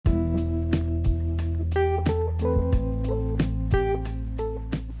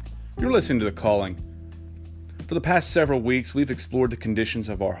You're listening to The Calling. For the past several weeks, we've explored the conditions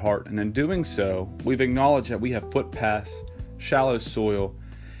of our heart, and in doing so, we've acknowledged that we have footpaths, shallow soil,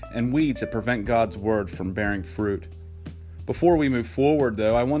 and weeds that prevent God's Word from bearing fruit. Before we move forward,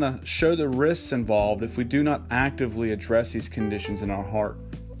 though, I want to show the risks involved if we do not actively address these conditions in our heart,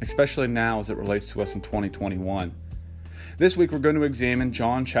 especially now as it relates to us in 2021. This week we're going to examine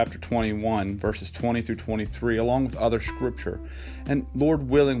John chapter 21, verses 20 through 23, along with other scripture, and Lord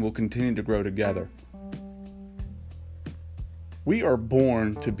willing, we'll continue to grow together. We are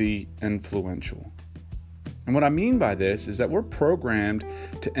born to be influential. And what I mean by this is that we're programmed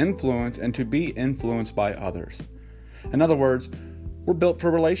to influence and to be influenced by others. In other words, we're built for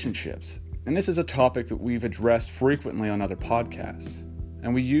relationships. And this is a topic that we've addressed frequently on other podcasts.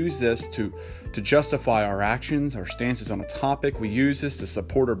 And we use this to justify our actions, our stances on a topic. We use this to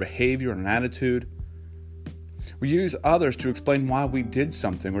support our behavior and attitude. We use others to explain why we did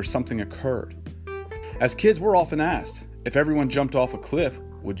something or something occurred. As kids, we're often asked, if everyone jumped off a cliff,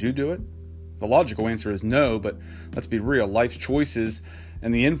 would you do it? The logical answer is no, but let's be real. Life's choices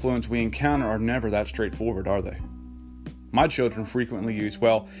and the influence we encounter are never that straightforward, are they? My children frequently use,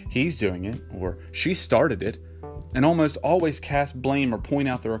 well, he's doing it, or she started it, and almost always cast blame or point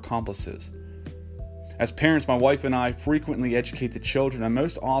out their accomplices. As parents, my wife and I frequently educate the children and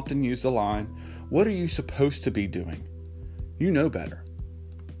most often use the line, what are you supposed to be doing? You know better.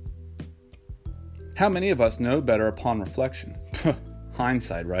 How many of us know better upon reflection?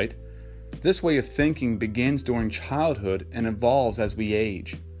 Hindsight, right? This way of thinking begins during childhood and evolves as we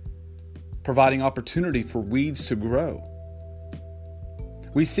age, providing opportunity for weeds to grow.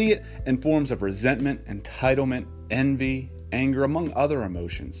 We see it in forms of resentment, entitlement, envy, anger, among other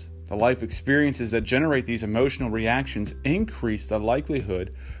emotions. The life experiences that generate these emotional reactions increase the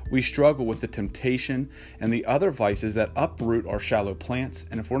likelihood we struggle with the temptation and the other vices that uproot our shallow plants,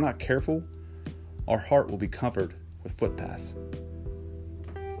 and if we're not careful, our heart will be covered with footpaths.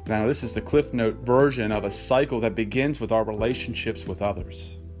 Now, this is the Cliff Note version of a cycle that begins with our relationships with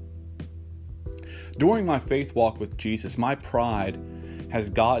others. During my faith walk with Jesus, my pride has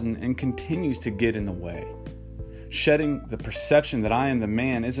gotten and continues to get in the way. Shedding the perception that I am the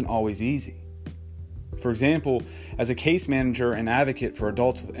man isn't always easy. For example, as a case manager and advocate for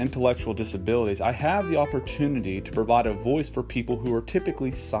adults with intellectual disabilities, I have the opportunity to provide a voice for people who are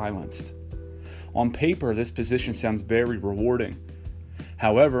typically silenced. On paper, this position sounds very rewarding.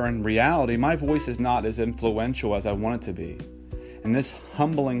 However, in reality, my voice is not as influential as I want it to be. And this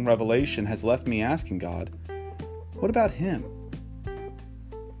humbling revelation has left me asking God, what about him?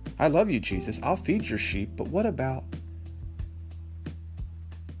 I love you, Jesus. I'll feed your sheep, but what about?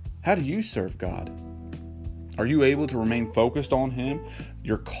 How do you serve God? Are you able to remain focused on him,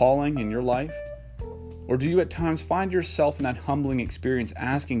 your calling in your life? Or do you at times find yourself in that humbling experience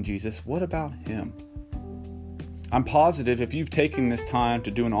asking Jesus, what about him? I'm positive if you've taken this time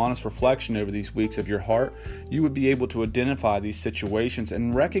to do an honest reflection over these weeks of your heart, you would be able to identify these situations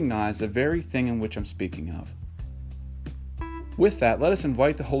and recognize the very thing in which I'm speaking of. With that, let us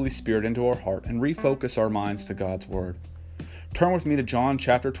invite the Holy Spirit into our heart and refocus our minds to God's Word. Turn with me to John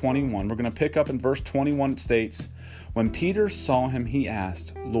chapter 21. We're going to pick up in verse 21. It states, when Peter saw him, he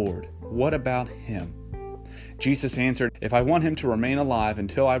asked, Lord, what about him? Jesus answered, if I want him to remain alive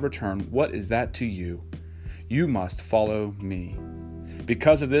until I return, what is that to you? You must follow me.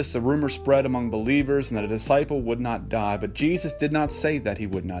 Because of this, the rumor spread among believers and that a disciple would not die. But Jesus did not say that he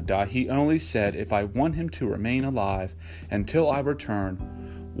would not die. He only said, if I want him to remain alive until I return,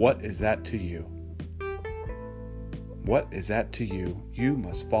 what is that to you? What is that to you? You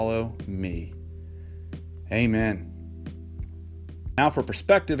must follow me. Amen. Now for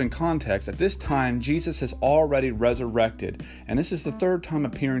perspective and context, at this time, Jesus has already resurrected, and this is the third time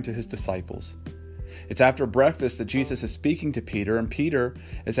appearing to his disciples. It's after breakfast that Jesus is speaking to Peter, and Peter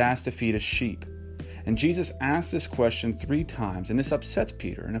is asked to feed his sheep. And Jesus asked this question 3 times, and this upsets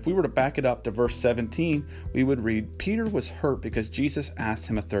Peter. And if we were to back it up to verse 17, we would read, Peter was hurt because Jesus asked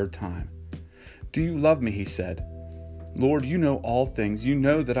him a 3rd time. Do you love me? He said. Lord, you know all things. You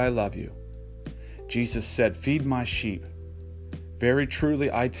know that I love you. Jesus said, feed my sheep. Very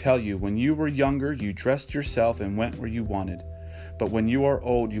truly, I tell you, when you were younger, you dressed yourself and went where you wanted. But when you are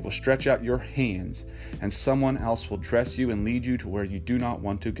old, you will stretch out your hands, and someone else will dress you and lead you to where you do not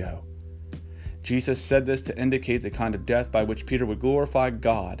want to go. Jesus said this to indicate the kind of death by which Peter would glorify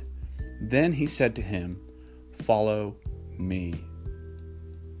God. Then he said to him, follow me.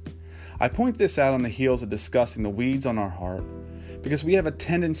 I point this out on the heels of discussing the weeds on our heart, because we have a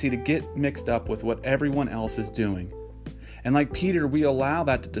tendency to get mixed up with what everyone else is doing. And like Peter, we allow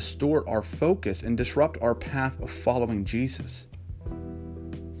that to distort our focus and disrupt our path of following Jesus.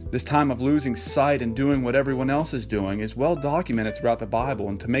 This time of losing sight and doing what everyone else is doing is well documented throughout the Bible,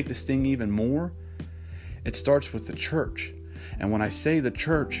 and to make this sting even more, it starts with the church. And when I say the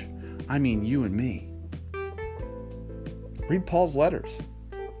church, I mean you and me. Read Paul's letters.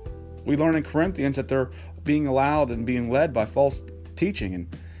 We learn in Corinthians that they're being allowed and being led by false teaching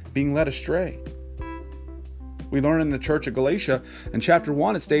and being led astray. We learn in the church of Galatia, in chapter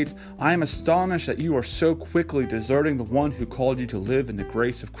 1, it states, I am astonished that you are so quickly deserting the one who called you to live in the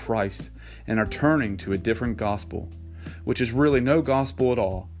grace of Christ and are turning to a different gospel, which is really no gospel at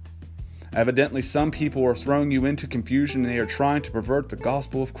all. Evidently, some people are throwing you into confusion and they are trying to pervert the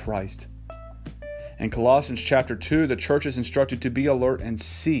gospel of Christ. In Colossians chapter 2, the church is instructed to be alert and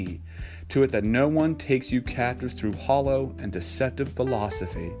see to it that no one takes you captive through hollow and deceptive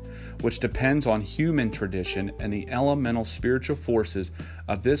philosophy, which depends on human tradition and the elemental spiritual forces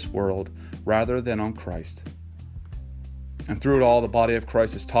of this world rather than on Christ. And through it all, the body of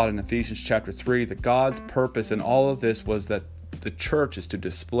Christ is taught in Ephesians chapter 3 that God's purpose in all of this was that the church is to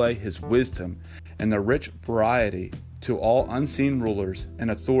display His wisdom and the rich variety to all unseen rulers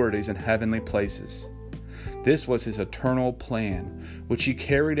and authorities in heavenly places. This was His eternal plan, which He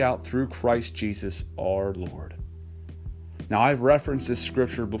carried out through Christ Jesus our Lord. Now, I've referenced this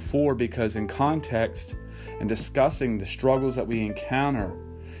scripture before because in context and discussing the struggles that we encounter,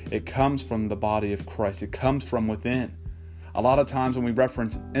 it comes from the body of Christ. It comes from within. A lot of times when we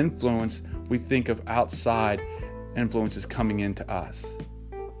reference influence, we think of outside influences coming into us.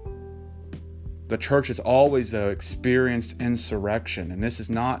 The church has always, though, experienced insurrection, and this is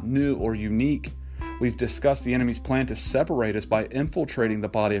not new or unique. We've discussed the enemy's plan to separate us by infiltrating the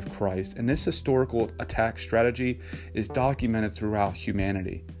body of Christ, and this historical attack strategy is documented throughout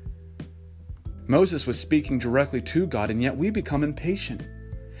humanity. Moses was speaking directly to God, and yet we become impatient.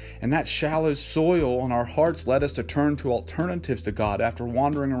 And that shallow soil on our hearts led us to turn to alternatives to God after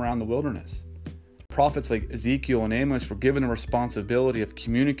wandering around the wilderness. Prophets like Ezekiel and Amos were given the responsibility of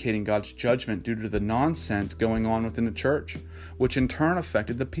communicating God's judgment due to the nonsense going on within the church, which in turn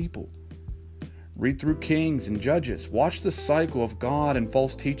affected the people. Read through Kings and Judges. Watch the cycle of God and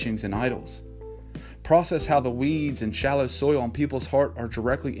false teachings and idols. Process how the weeds and shallow soil on people's heart are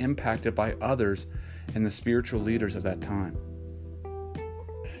directly impacted by others and the spiritual leaders of that time.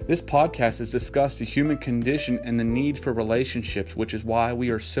 This podcast has discussed the human condition and the need for relationships, which is why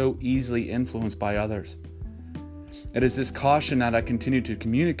we are so easily influenced by others. It is this caution that I continue to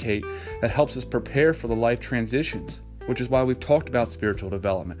communicate that helps us prepare for the life transitions, which is why we've talked about spiritual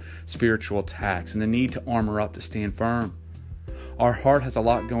development, spiritual attacks, and the need to armor up to stand firm. Our heart has a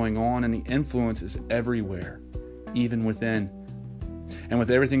lot going on, and the influence is everywhere, even within. And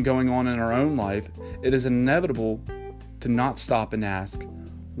with everything going on in our own life, it is inevitable to not stop and ask,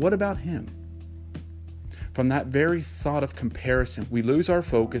 what about him? From that very thought of comparison, we lose our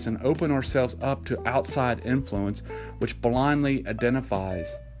focus and open ourselves up to outside influence, which blindly identifies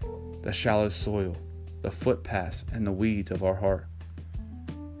the shallow soil, the footpaths, and the weeds of our heart.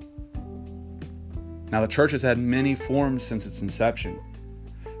 Now, the church has had many forms since its inception.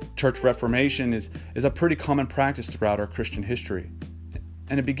 Church reformation is a pretty common practice throughout our Christian history.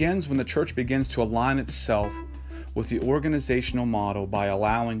 And it begins when the church begins to align itself with the organizational model by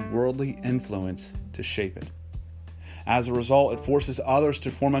allowing worldly influence to shape it. As a result, it forces others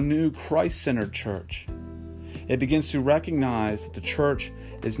to form a new Christ-centered church. It begins to recognize that the church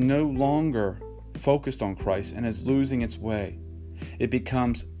is no longer focused on Christ and is losing its way. It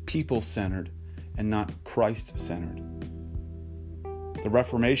becomes people-centered and not Christ-centered. The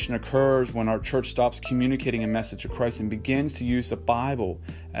Reformation occurs when our church stops communicating a message of Christ and begins to use the Bible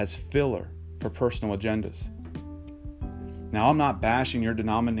as filler for personal agendas. Now, I'm not bashing your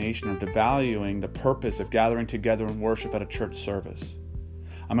denomination or devaluing the purpose of gathering together in worship at a church service.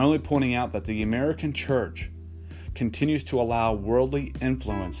 I'm only pointing out that the American church continues to allow worldly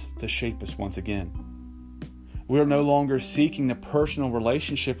influence to shape us once again. We are no longer seeking the personal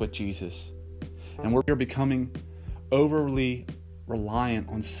relationship with Jesus, and we're becoming overly reliant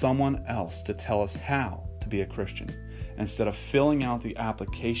on someone else to tell us how to be a Christian, instead of filling out the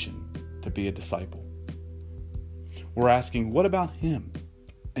application to be a disciple. We're asking, what about him?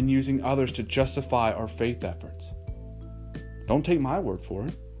 And using others to justify our faith efforts. Don't take my word for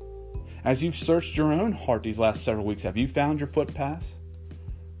it. As you've searched your own heart these last several weeks, have you found your footpaths?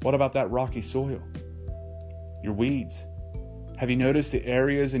 What about that rocky soil? Your weeds? Have you noticed the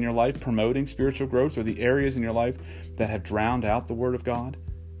areas in your life promoting spiritual growth, or the areas in your life that have drowned out the Word of God?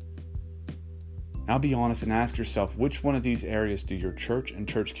 Now be honest and ask yourself, which one of these areas do your church and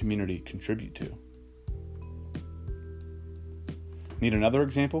church community contribute to? Need another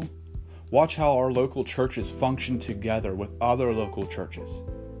example? Watch how our local churches function together with other local churches.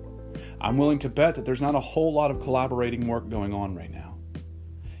 I'm willing to bet that there's not a whole lot of collaborating work going on right now.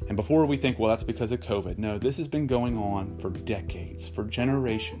 And before we think, well, that's because of COVID. No, this has been going on for decades, for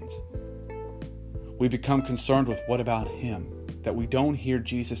generations. We become concerned with what about him, that we don't hear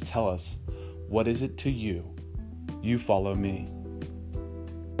Jesus tell us, what is it to you? You follow me.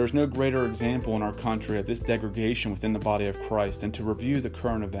 There's no greater example in our country of this degradation within the body of Christ than to review the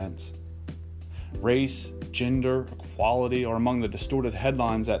current events. Race, gender, equality are among the distorted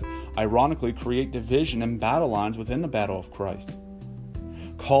headlines that ironically create division and battle lines within the battle of Christ.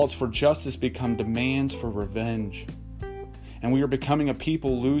 Calls for justice become demands for revenge. And we are becoming a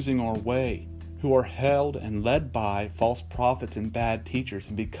people losing our way, who are held and led by false prophets and bad teachers.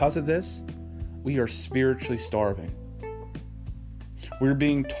 And because of this, we are spiritually starving. We're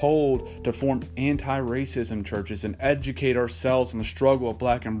being told to form anti-racism churches and educate ourselves on the struggle of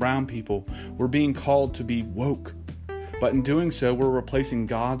black and brown people. We're being called to be woke. But in doing so, we're replacing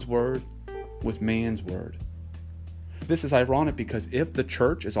God's word with man's word. This is ironic because if the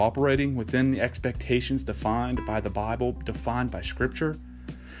church is operating within the expectations defined by the Bible, defined by Scripture,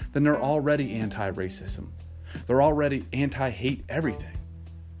 then they're already anti-racism. They're already anti-hate everything.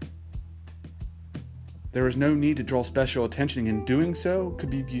 There is no need to draw special attention, and in doing so could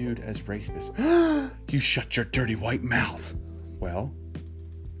be viewed as racist. You shut your dirty white mouth. Well,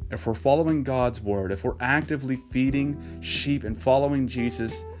 if we're following God's word, if we're actively feeding sheep and following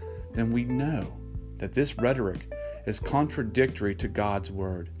Jesus, then we know that this rhetoric is contradictory to God's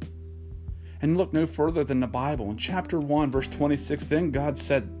word. And look no further than the Bible. In chapter 1, verse 26, then God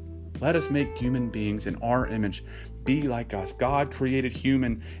said, let us make human beings in our image, be like us. God created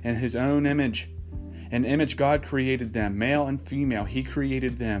human in his own image. In image God created them, male and female, he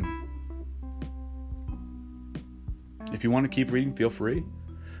created them. If you want to keep reading, feel free.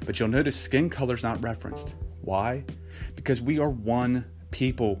 But you'll notice skin color is not referenced. Why? Because we are one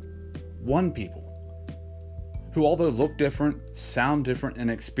people. One people. Who, although look different, sound different,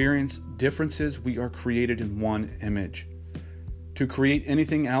 and experience differences, we are created in one image. To create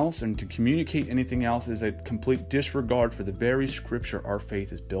anything else and to communicate anything else is a complete disregard for the very scripture our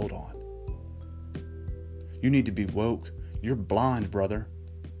faith is built on. You need to be woke. You're blind, brother.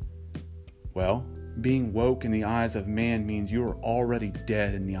 Well, being woke in the eyes of man means you are already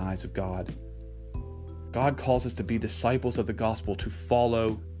dead in the eyes of God. God calls us to be disciples of the gospel, to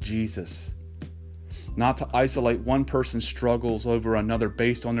follow Jesus. Not to isolate one person's struggles over another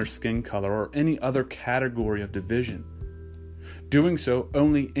based on their skin color or any other category of division. Doing so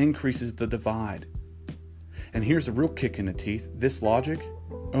only increases the divide. And here's the real kick in the teeth. This logic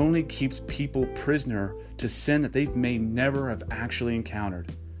only keeps people prisoner to sin that they may never have actually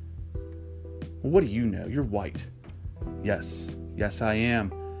encountered. Well, what do you know? You're white. Yes, I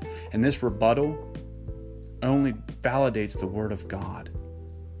am. And this rebuttal only validates the word of God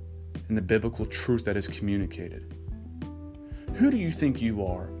and the biblical truth that is communicated. Who do you think you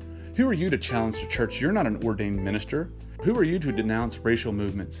are? Who are you to challenge the church? You're not an ordained minister. Who are you to denounce racial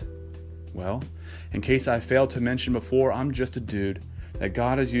movements? Well, in case I failed to mention before, I'm just a dude that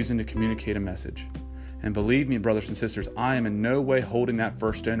God is using to communicate a message. And believe me, brothers and sisters, I am in no way holding that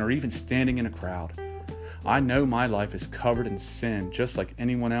first stone or even standing in a crowd. I know my life is covered in sin just like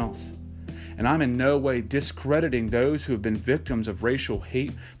anyone else. And I'm in no way discrediting those who have been victims of racial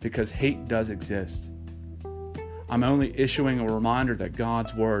hate, because hate does exist. I'm only issuing a reminder that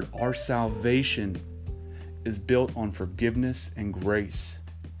God's word, our salvation, is built on forgiveness and grace.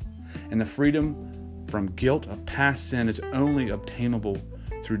 And the freedom from guilt of past sin is only obtainable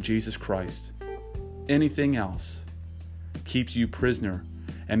through Jesus Christ. Anything else keeps you prisoner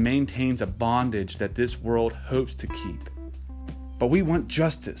and maintains a bondage that this world hopes to keep. But we want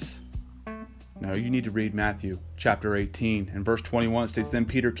justice. No, you need to read Matthew chapter 18 and verse 21 states, then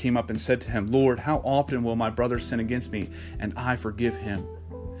Peter came up and said to him, Lord, how often will my brother sin against me and I forgive him?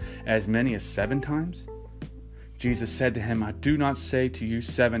 As many as 7 times? Jesus said to him, I do not say to you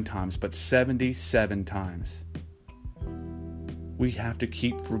 7 times, but 77 times. We have to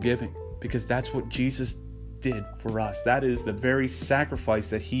keep forgiving because that's what Jesus did for us. That is the very sacrifice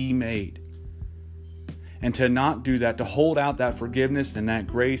that he made. And to not do that, to hold out that forgiveness and that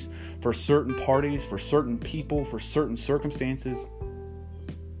grace for certain parties, for certain people, for certain circumstances,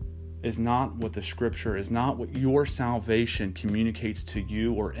 is not what the scripture, is not what your salvation communicates to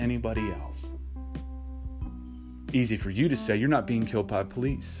you or anybody else. Easy for you to say, you're not being killed by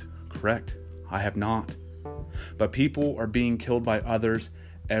police. Correct, I have not. But people are being killed by others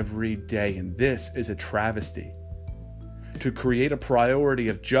every day, and this is a travesty. To create a priority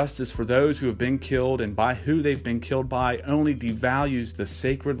of justice for those who have been killed and by who they've been killed by only devalues the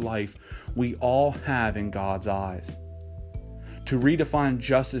sacred life we all have in God's eyes. To redefine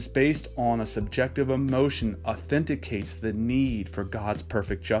justice based on a subjective emotion authenticates the need for God's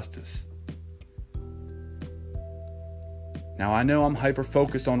perfect justice. Now, I know I'm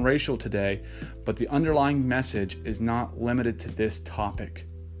hyper-focused on racial today, but the underlying message is not limited to this topic.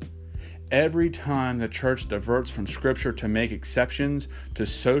 Every time the church diverts from Scripture to make exceptions to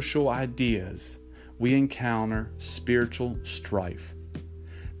social ideas, we encounter spiritual strife.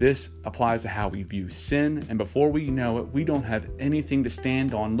 This applies to how we view sin, and before we know it, we don't have anything to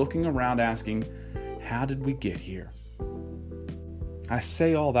stand on, looking around asking, how did we get here? I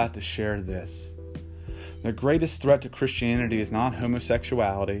say all that to share this. The greatest threat to Christianity is not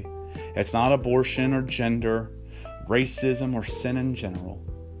homosexuality, it's not abortion or gender, racism or sin in general.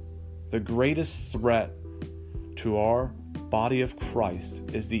 The greatest threat to our body of Christ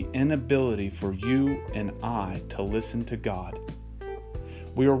is the inability for you and I to listen to God.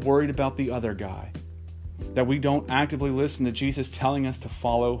 We are worried about the other guy, that we don't actively listen to Jesus telling us to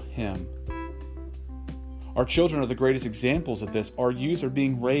follow Him. Our children are the greatest examples of this. Our youth are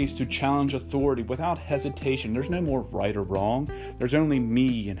being raised to challenge authority without hesitation. There's no more right or wrong. There's only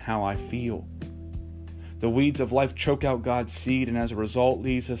me and how I feel. The weeds of life choke out God's seed, and as a result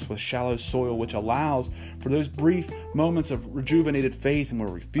leaves us with shallow soil, which allows for those brief moments of rejuvenated faith and where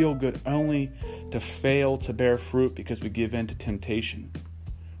we feel good, only to fail to bear fruit because we give in to temptation.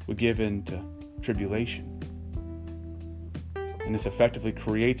 We give in to tribulation. And this effectively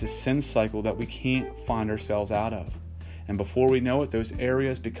creates a sin cycle that we can't find ourselves out of. And before we know it, those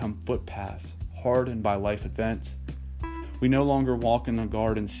areas become footpaths, hardened by life events. We no longer walk in the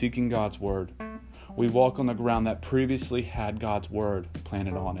garden seeking God's word. We walk on the ground that previously had God's word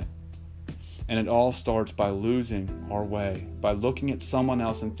planted on it. And it all starts by losing our way, by looking at someone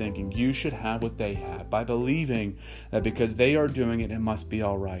else and thinking you should have what they have, by believing that because they are doing it, it must be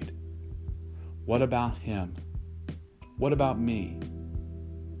all right. What about him? What about me?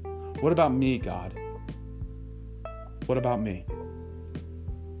 What about me, God? What about me?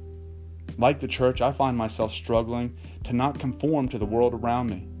 Like the church, I find myself struggling to not conform to the world around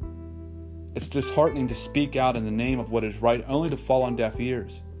me. It's disheartening to speak out in the name of what is right, only to fall on deaf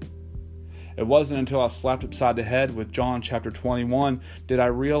ears. It wasn't until I was slapped upside the head with John chapter 21 did I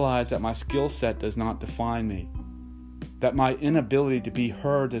realize that my skill set does not define me, that my inability to be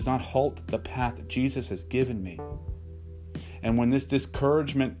heard does not halt the path that Jesus has given me. And when this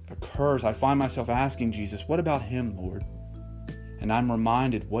discouragement occurs, I find myself asking Jesus, what about him, Lord? And I'm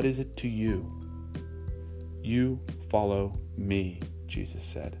reminded, what is it to you? You follow me, Jesus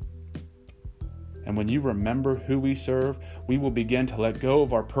said. And when you remember who we serve, we will begin to let go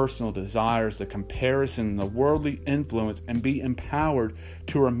of our personal desires, the comparison, the worldly influence, and be empowered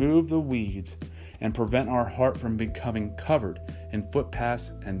to remove the weeds and prevent our heart from becoming covered in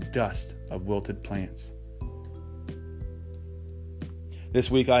footpaths and dust of wilted plants.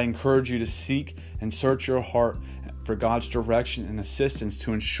 This week, I encourage you to seek and search your heart for God's direction and assistance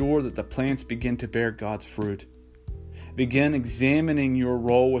to ensure that the plants begin to bear God's fruit. Begin examining your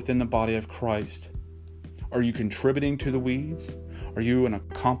role within the body of Christ. Are you contributing to the weeds? Are you an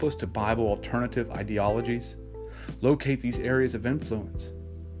accomplice to Bible alternative ideologies? Locate these areas of influence.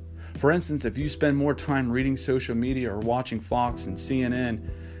 For instance, if you spend more time reading social media or watching Fox and CNN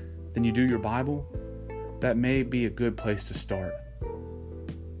than you do your Bible, that may be a good place to start.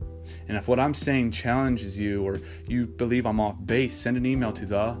 And if what I'm saying challenges you or you believe I'm off base, send an email to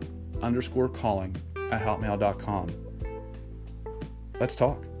the_calling@hotmail.com. Let's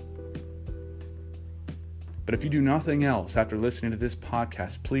talk. But if you do nothing else after listening to this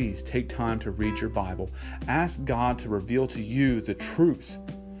podcast, please take time to read your Bible. Ask God to reveal to you the truths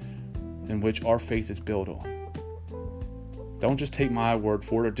in which our faith is built on. Don't just take my word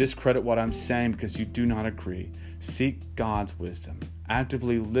for it or discredit what I'm saying because you do not agree. Seek God's wisdom.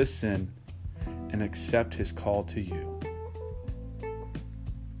 Actively listen and accept His call to you.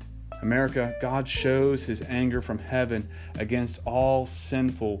 America, God shows His anger from heaven against all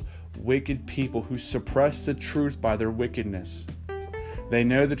sinful, wicked people who suppress the truth by their wickedness. They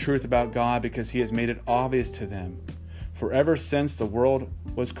know the truth about God because He has made it obvious to them. For ever since the world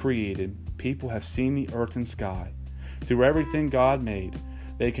was created, people have seen the earth and sky. Through everything God made,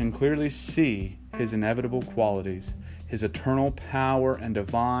 they can clearly see His inevitable qualities, His eternal power and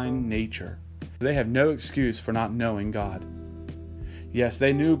divine nature. They have no excuse for not knowing God. Yes,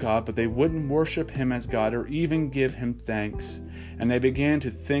 they knew God, but they wouldn't worship Him as God or even give Him thanks. And they began to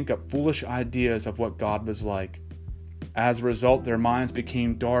think up foolish ideas of what God was like. As a result, their minds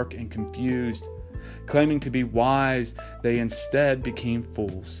became dark and confused. Claiming to be wise, they instead became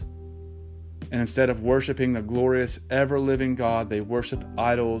fools. And instead of worshiping the glorious, ever-living God, they worshiped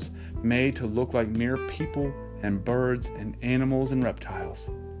idols made to look like mere people and birds and animals and reptiles.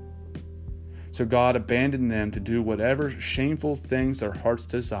 So God abandoned them to do whatever shameful things their hearts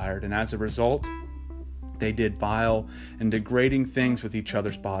desired, and as a result, they did vile and degrading things with each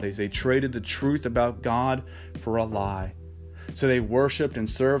other's bodies. They traded the truth about God for a lie. So they worshipped and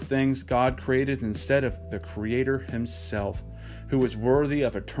served things God created instead of the Creator Himself, who was worthy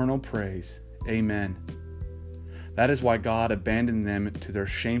of eternal praise. Amen. That is why God abandoned them to their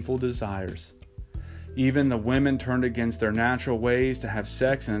shameful desires. Even the women turned against their natural ways to have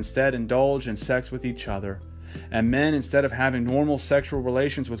sex and instead indulged in sex with each other. And men, instead of having normal sexual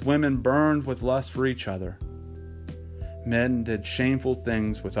relations with women, burned with lust for each other. Men did shameful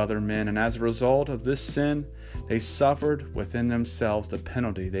things with other men, and as a result of this sin, they suffered within themselves the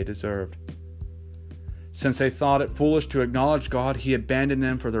penalty they deserved. Since they thought it foolish to acknowledge God, He abandoned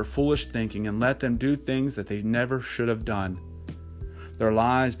them for their foolish thinking and let them do things that they never should have done. Their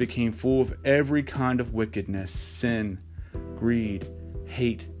lives became full of every kind of wickedness, sin, greed,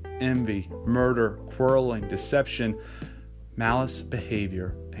 hate, envy, murder, quarreling, deception, malice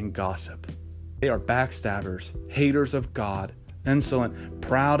behavior, and gossip. They are backstabbers, haters of God, insolent,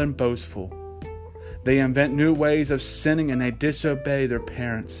 proud, and boastful. They invent new ways of sinning and they disobey their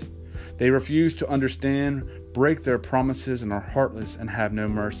parents. They refuse to understand, break their promises, and are heartless and have no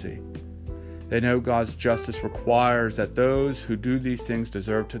mercy. They know God's justice requires that those who do these things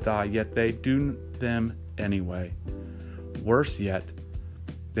deserve to die, yet they do them anyway. Worse yet,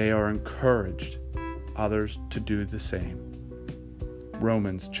 they are encouraged others to do the same.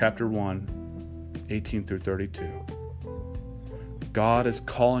 Romans chapter 1, 18 through 32. God is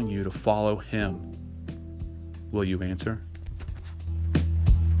calling you to follow Him. Will you answer?